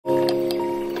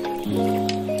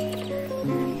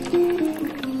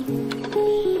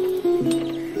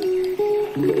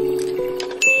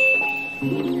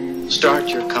Start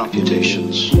your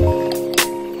computations.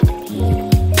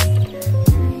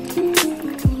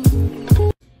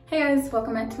 Hey guys,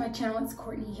 welcome back to my channel. It's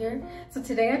Courtney here. So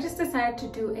today I just decided to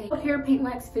do a hair paint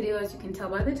wax video, as you can tell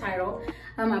by the title.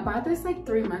 I bought this like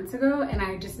 3 months ago and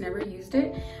I just never used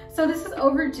it. So this is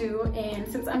overdue, and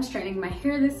since I'm straightening my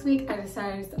hair this week, I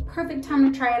decided it's the perfect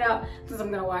time to try it out since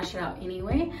I'm gonna wash it out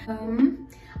anyway.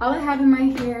 All I have in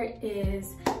my hair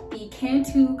is the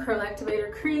Cantu Curl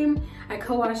Activator Cream. I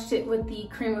co-washed it with the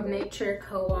Cream of Nature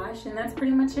co-wash, and that's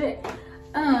pretty much it.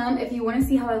 If you want to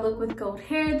see how I look with gold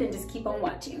hair, then just keep on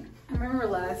watching. I remember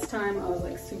last time I was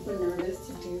like super nervous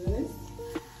to do this.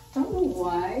 I don't know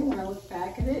why when I look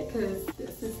back at it, because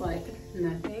this is like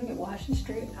nothing. It washes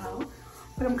straight out.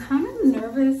 But I'm kind of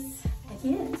nervous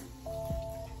again.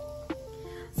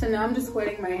 So now I'm just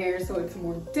wetting my hair so it's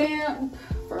more damp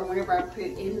for whenever I put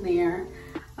it in there.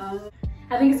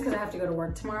 I think it's because I have to go to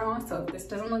work tomorrow, so if this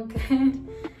doesn't look good, I'm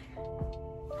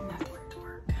gonna have to wear it to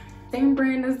work. Same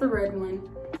brand as the red one.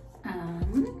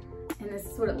 And this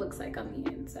is what it looks like on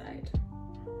the inside.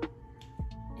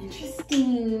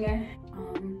 Interesting.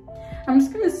 I'm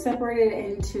just gonna separate it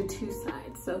into two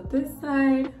sides. So this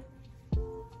side,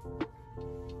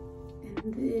 and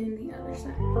then the other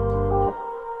side.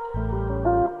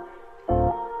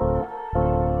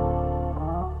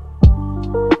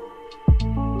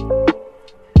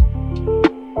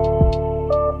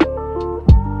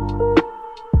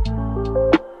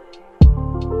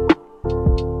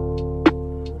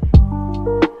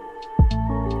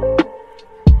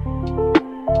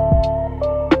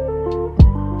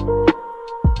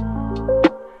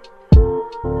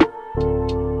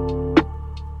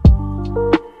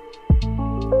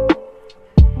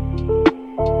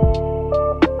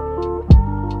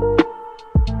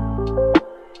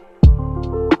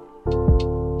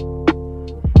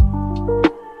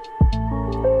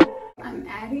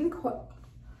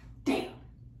 Damn.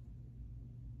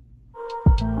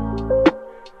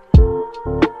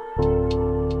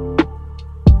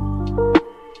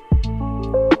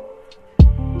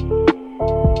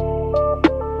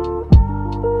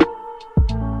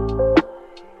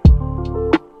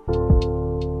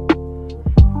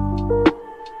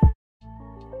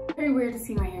 Very weird to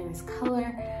see my hair this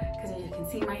color, because as you can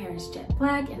see, my hair is jet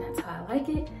black, and that's how I like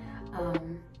it.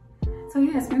 So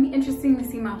yeah, it's gonna be interesting to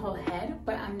see my whole head,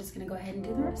 but I'm just gonna go ahead and do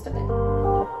the rest of it.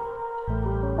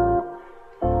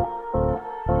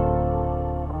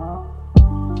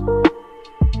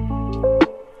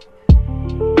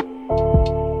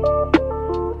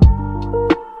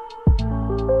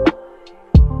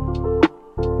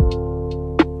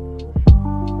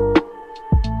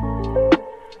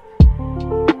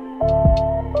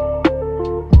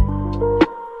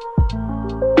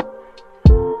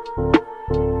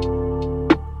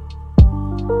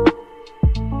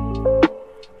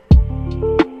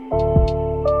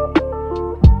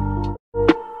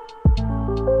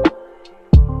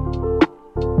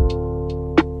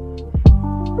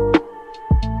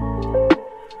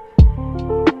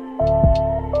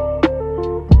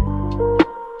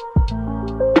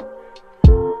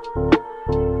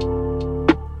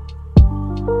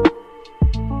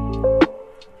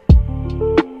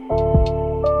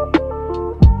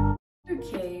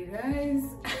 Okay, guys,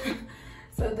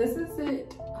 so this is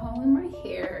it all in my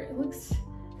hair. It looks,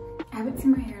 I haven't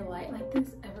seen my hair light like this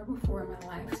ever before in my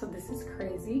life, so this is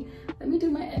crazy. Let me do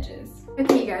my edges.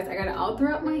 Okay, you guys, I got it all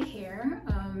throughout my hair.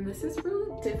 This is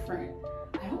really different.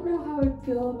 I don't know how I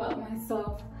feel about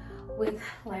myself with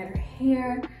lighter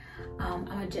hair. I'm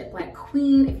a jet black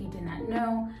queen, if you did not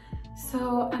know.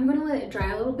 So I'm gonna let it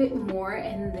dry a little bit more,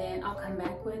 and then I'll come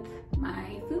back with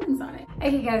my feelings on it.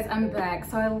 Okay guys, I'm back.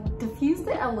 So I diffused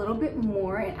it a little bit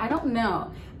more, and I don't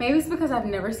know, maybe it's because I've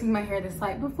never seen my hair this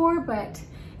light before, but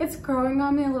it's growing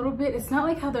on me a little bit. It's not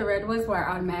like how the red was where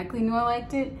I automatically knew I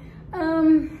liked it.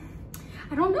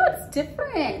 I don't know, it's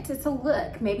different. It's a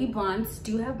look. Maybe blondes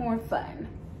do have more fun.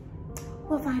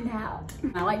 We'll find out.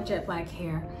 I like jet black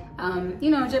hair. You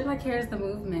know, jet black hair is the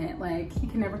movement. Like, you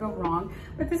can never go wrong.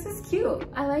 But this is cute.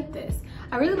 I like this.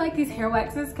 I really like these hair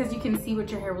waxes because you can see what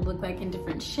your hair would look like in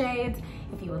different shades.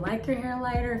 If you would like your hair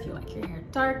lighter, if you like your hair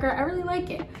darker, I really like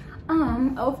it.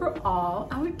 Overall,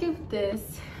 I would give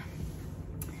this,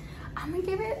 I'm gonna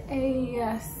give it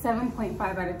a 7.5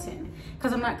 out of 10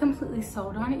 because I'm not completely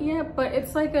sold on it yet, but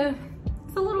it's like it's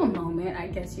a little moment, I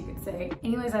guess you could say.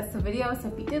 Anyways, that's the video. So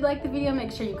if you did like the video,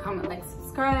 make sure you comment, like,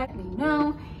 subscribe, let me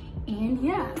know. And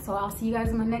yeah, so I'll see you guys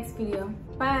in my next video.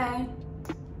 Bye.